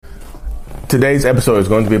Today's episode is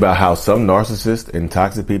going to be about how some narcissists and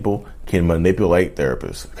toxic people can manipulate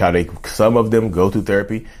therapists. Some of them go through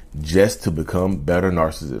therapy just to become better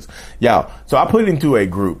narcissists. Y'all, so I put into a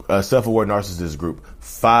group, a self-aware narcissist group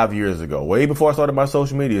 5 years ago, way before I started my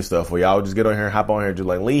social media stuff, where y'all just get on here and hop on here just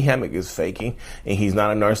like Lee Hammock is faking and he's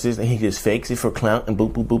not a narcissist and he just fakes it for clout and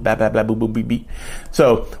boop, boop, boop, blah, blah, blah, boop, boop, beep, beep.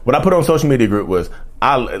 So what I put on social media group was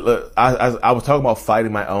I was talking about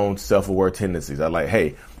fighting my own self-aware tendencies. I like,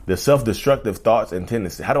 hey, the self-destructive thoughts and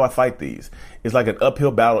tendencies. How do I fight these? It's like an uphill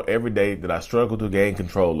battle every day that I struggle to gain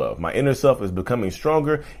control of. My inner self is becoming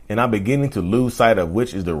stronger and I'm beginning to lose sight of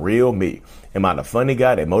which is the real me. Am I the funny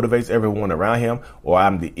guy that motivates everyone around him, or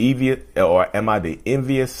am I the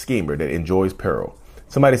envious schemer that enjoys peril?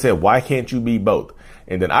 Somebody said, why can't you be both?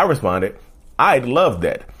 And then I responded, I love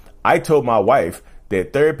that. I told my wife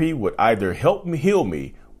that therapy would either help me heal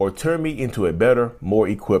me or turn me into a better, more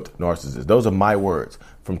equipped narcissist. Those are my words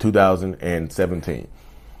from 2017.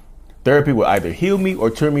 Therapy will either heal me or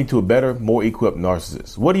turn me to a better, more equipped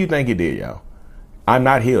narcissist. What do you think it did, y'all? I'm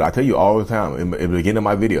not healed. I tell you all the time in the beginning of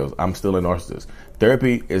my videos, I'm still a narcissist.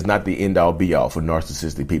 Therapy is not the end all be all for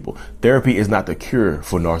narcissistic people. Therapy is not the cure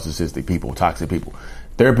for narcissistic people, toxic people.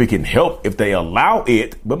 Therapy can help if they allow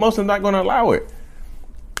it, but most are not going to allow it.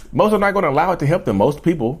 Most are not going to allow it to help them. Most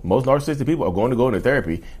narcissistic people are going to go into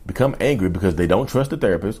therapy, become angry because they don't trust the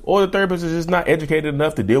therapist, or the therapist is just not educated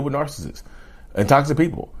enough to deal with narcissists and toxic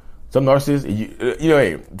people. Some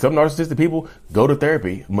narcissists, some narcissistic people go to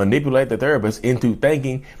therapy, manipulate the therapist into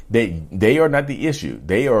thinking that they are not the issue.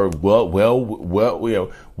 They are willing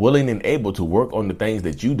and able to work on the things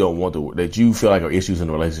that you don't want to, that you feel like are issues in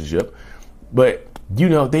the relationship, but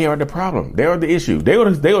they are the problem. They are the issue. They are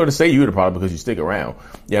to say you're the problem because you stick around.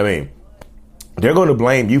 They're going to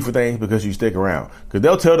blame you for things because you stick around. Because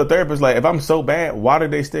they'll tell the therapist, like, if I'm so bad, why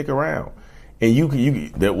did they stick around? And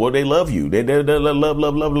they love you. They love,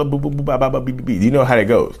 you know how that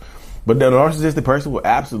goes. But the narcissistic person will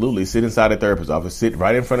absolutely sit inside the therapist's office, sit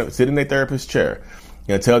in their therapist's chair,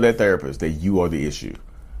 and tell that therapist that you are the issue.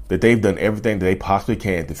 That they've done everything that they possibly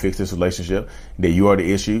can to fix this relationship, that you are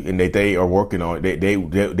the issue, and that they are working on it. They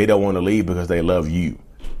don't want to leave because they love you.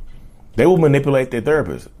 They will manipulate their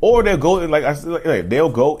therapist, or they'll go they'll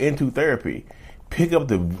go into therapy, pick up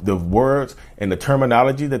the words and the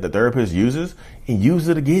terminology that the therapist uses and use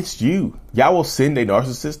it against you. Y'all will send a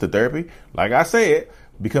narcissist to therapy. Like I said,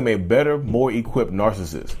 become a better, more equipped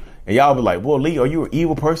narcissist. And y'all be like, well, Lee, are you an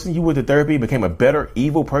evil person? You went to therapy, became a better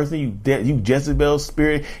evil person? You Jezebel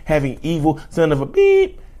spirit, having evil son of a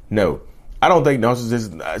beep? No, I don't think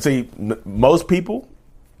narcissists. See, most people,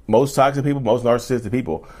 most toxic people, most narcissistic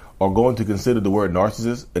people are going to consider the word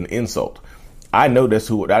narcissist an insult. I know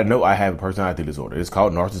I have a personality disorder. It's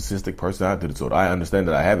called narcissistic personality disorder. I understand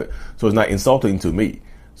that I have it. So it's not insulting to me.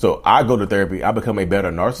 So I go to therapy. I become a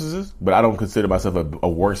better narcissist, but I don't consider myself a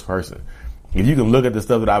worse person. If you can look at the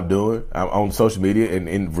stuff that I'm doing on social media and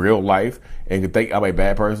in real life and can think I'm a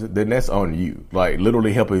bad person, then that's on you. Like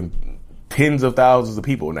literally helping tens of thousands of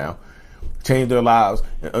people now change their lives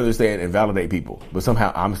and understand and validate people. But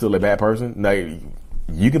somehow I'm still a bad person. Now,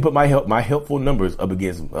 you can put my helpful numbers up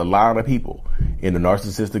against a lot of people in the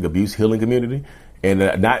narcissistic abuse healing community.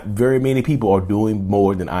 And not very many people are doing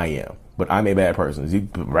more than I am. But I'm a bad person. You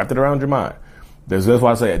wrap it around your mind. That's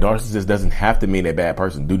why I say a narcissist doesn't have to mean a bad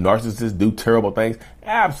person. Do narcissists do terrible things?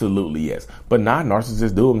 Absolutely, yes. But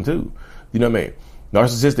non-narcissists do them too. You know what I mean?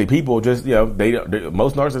 Narcissistic people just,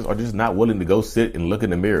 most narcissists are just not willing to go sit and look in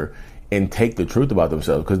the mirror and take the truth about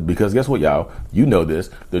themselves. Because guess what, y'all? You know this.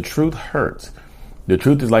 The truth hurts. The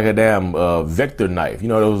truth is like a damn vector knife. You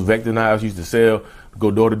know those vector knives used to sell,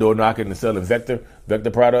 go door to door knocking and selling vector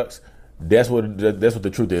products? That's what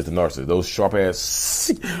the truth is to narcissists. Those sharp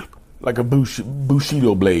ass, like a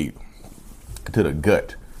Bushido blade to the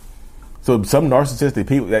gut. So some narcissistic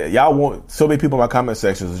people, y'all want, so many people in my comment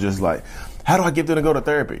sections are just like, how do I get them to go to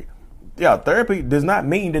therapy? Yeah, therapy does not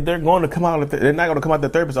mean that they're going to come out. They're not going to come out the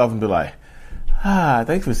therapist's office and be like,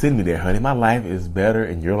 thanks for sending me there, honey. My life is better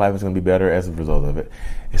and your life is going to be better as a result of it.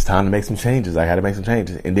 It's time to make some changes. I got to make some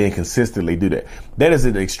changes, and then consistently do that. That is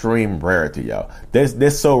an extreme rarity, y'all.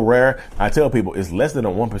 That's so rare. I tell people it's less than a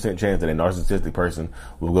 1% chance that a narcissistic person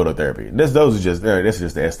will go to therapy. That's just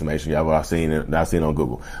the estimation, y'all. What I've seen on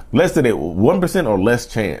Google. Less than a 1% or less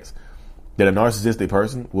chance that a narcissistic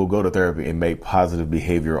person will go to therapy and make positive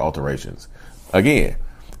behavior alterations. Again,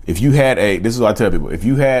 this is what I tell people. If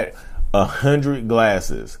you had 100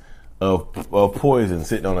 glasses of poison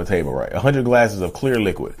sitting on the table, right? 100 glasses of clear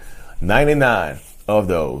liquid. 99 of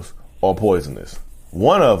those are poisonous.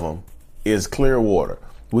 One of them is clear water.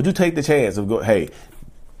 Would you take the chance of hey,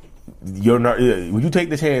 would you take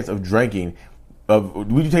the chance of drinking?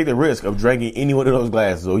 Would you take the risk of drinking any one of those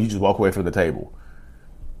glasses, or you just walk away from the table?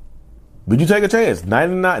 Would you take a chance?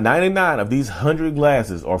 99 of these 100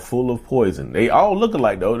 glasses are full of poison. They all look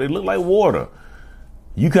alike though. They look like water.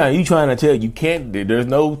 You trying to tell you can't. There's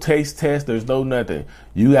no taste test. There's no nothing.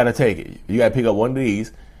 You got to take it. You got to pick up one of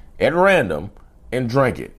these at random and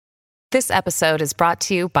drink it. This episode is brought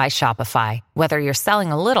to you by Shopify. Whether you're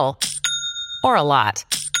selling a little or a lot,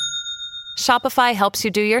 Shopify helps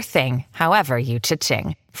you do your thing, however you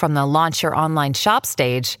cha-ching. From the launch your online shop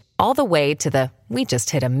stage, all the way to the we just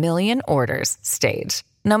hit 1 million orders stage.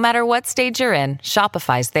 No matter what stage you're in,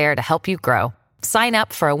 Shopify's there to help you grow. Sign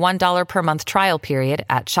up for a $1 per month trial period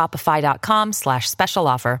at shopify.com/special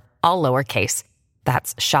offer, all lowercase.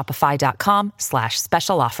 That's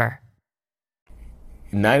shopify.com/special offer.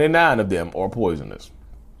 99 of them are poisonous.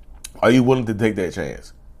 Are you willing to take that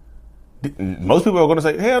chance? Most people are going to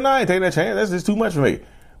say, hell no, I ain't taking that chance. That's just too much for me.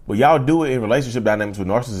 But y'all do it in relationship dynamics with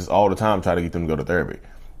narcissists all the time, trying to get them to go to therapy.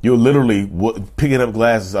 You're literally picking up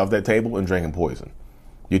glasses off that table and drinking poison.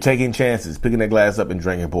 You're taking chances, picking that glass up and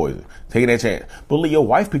drinking poison. Taking that chance. But your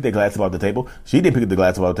wife picked that glass up off the table. She didn't pick up the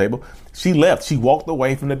glass up off the table. She left. She walked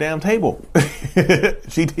away from the damn table.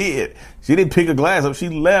 She did. She didn't pick a glass up. She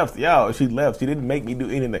left. Y'all, she left. She didn't make me do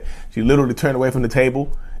anything. She literally turned away from the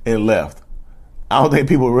table and left. I don't think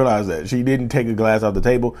people realize that. She didn't take a glass off the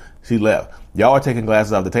table. She left. Y'all are taking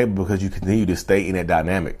glasses off the table because you continue to stay in that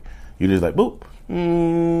dynamic. You're just like, boop.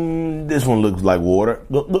 This one looks like water.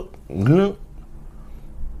 Look.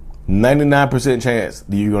 99% chance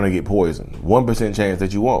that you're going to get poisoned. 1% chance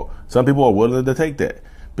that you won't. Some people are willing to take that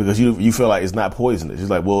because you feel like it's not poisonous. It's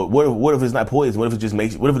like, well, what if it's not poison? What if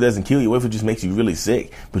it doesn't kill you? What if it just makes you really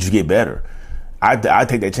sick, but you get better? I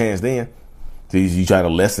take that chance then. So you try to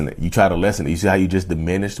lessen it. You see how you just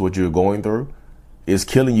diminished what you're going through? It's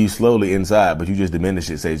killing you slowly inside, but you just diminish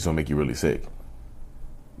it, say it's going to make you really sick.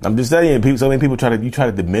 I'm just telling you, so many people try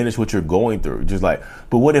to diminish what you're going through. Just like,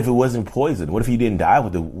 but what if it wasn't poison? What if you didn't die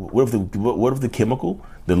with what if the chemical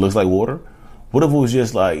that looks like water? What if it was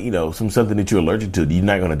just like, something that you're allergic to? You're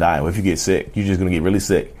not going to die. What if you get sick? You're just going to get really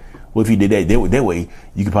sick. What if you did that? That way,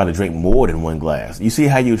 you could probably drink more than one glass. You see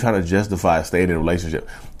how you're trying to justify staying in a relationship.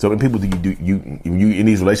 So many people, you in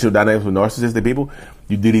these relationship dynamics with narcissistic people,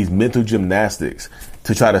 you do these mental gymnastics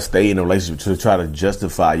to try to stay in a relationship, to try to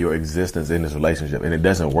justify your existence in this relationship. And it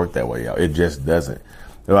doesn't work that way, y'all. It just doesn't.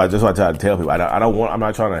 That's what I try to tell people. I'm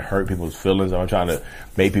not trying to hurt people's feelings. I'm not trying to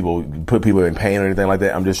put people in pain or anything like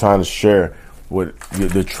that. I'm just trying to share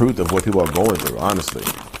the truth of what people are going through, honestly.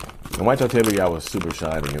 And why don't y'all tell me I was super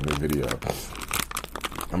shining in this video?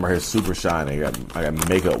 I'm right here super shiny. I got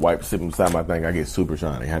makeup wiped sitting beside my thing. I get super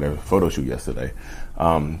shiny. I had a photo shoot yesterday.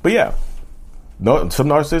 But yeah, some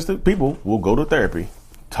narcissistic people will go to therapy,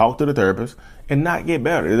 talk to the therapist, and not get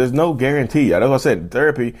better. There's no guarantee. That's what I said.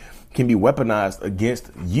 Therapy can be weaponized against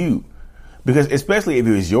you. Because especially if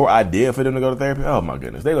it was your idea for them to go to therapy, oh my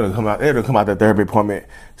goodness, they're gonna come out that therapy appointment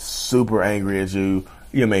super angry at you.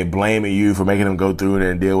 Blaming you for making them go through it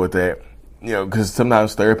and deal with that. Because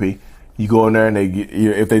sometimes therapy, you go in there and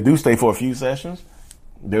if they do stay for a few sessions,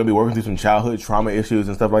 they'll be working through some childhood trauma issues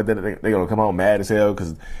and stuff like that. They're gonna come home mad as hell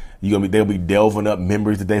because they'll be delving up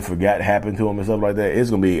memories that they forgot happened to them and stuff like that. It's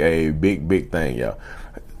gonna be a big, big thing, y'all.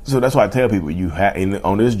 So that's why I tell people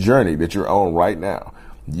on this journey that you're on right now,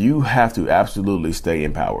 you have to absolutely stay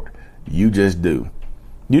empowered. You just do.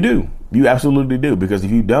 You do. You absolutely do. Because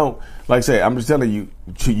if you don't, like I say, I'm just telling you,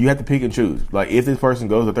 you have to pick and choose. Like if this person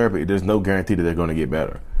goes to therapy, there's no guarantee that they're going to get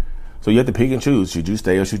better. So you have to pick and choose. Should you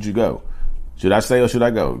stay or should you go? Should I stay or should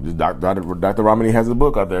I go? Dr. Romney has a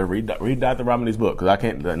book out there. Read Dr. Romney's book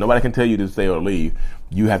because nobody can tell you to stay or leave.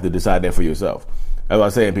 You have to decide that for yourself. That's what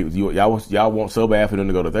I'm saying, people. Y'all want so bad for them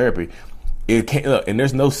to go to therapy. It can't. Look, and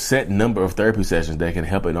there's no set number of therapy sessions that can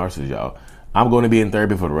help a narcissist, y'all. I'm going to be in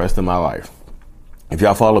therapy for the rest of my life. If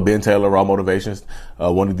y'all follow Ben Taylor, Raw Motivations,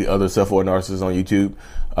 one of the other self-aware narcissists on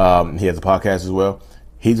YouTube, he has a podcast as well.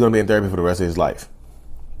 He's going to be in therapy for the rest of his life.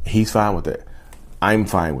 He's fine with that. I'm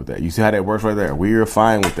fine with that. You see how that works right there? We're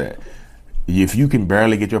fine with that. If you can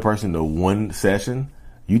barely get your person to one session,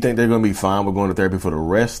 you think they're going to be fine with going to therapy for the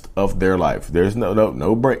rest of their life. There's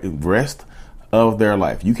no break. Rest of their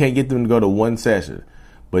life. You can't get them to go to one session,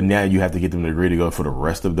 but now you have to get them to agree to go for the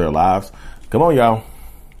rest of their lives. Come on, y'all.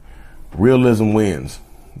 Realism wins.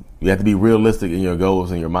 You have to be realistic in your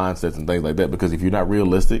goals and your mindsets and things like that, because if you're not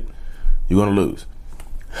realistic, you're going to lose.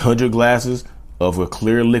 100 glasses of a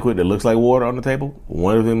clear liquid that looks like water on the table.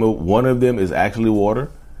 One of them is actually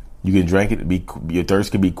water. You can drink it. Your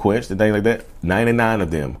thirst can be quenched and things like that. 99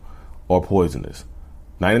 of them are poisonous.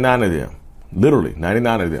 99 of them. literally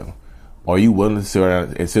 99 of them, are you willing to sit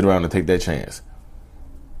around and take that chance?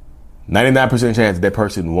 99% chance that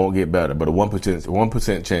person won't get better, but a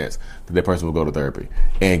 1% chance that person will go to therapy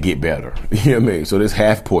and get better. You know what I mean? So there's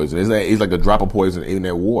half poison. It's like a drop of poison in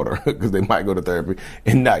their water because they might go to therapy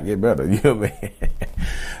and not get better. You know what I mean?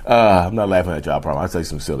 I'm not laughing at y'all, I promise. I'll say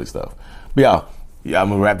some silly stuff. But I'm going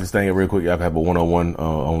to wrap this thing up real quick. Y'all can have a one-on-one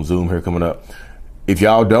on Zoom here coming up. If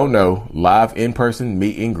y'all don't know, live in-person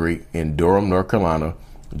meet and greet in Durham, North Carolina,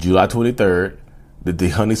 July 23rd. The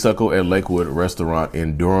Honeysuckle at Lakewood restaurant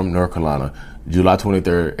in Durham, North Carolina, July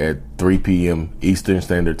 23rd at 3 p.m. Eastern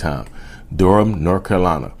Standard Time. Durham, North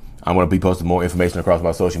Carolina. I'm going to be posting more information across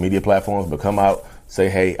my social media platforms, but come out, say,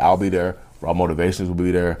 hey, I'll be there. Raw Motivations will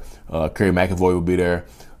be there. Kerry McAvoy will be there.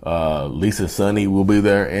 Lisa Sunny will be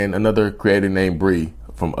there. And another creator named Bree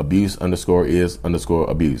from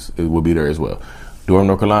abuse_is_abuse. It will be there as well. Durham,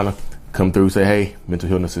 North Carolina. Come through, say, hey,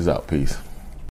 mental illness is out. Peace.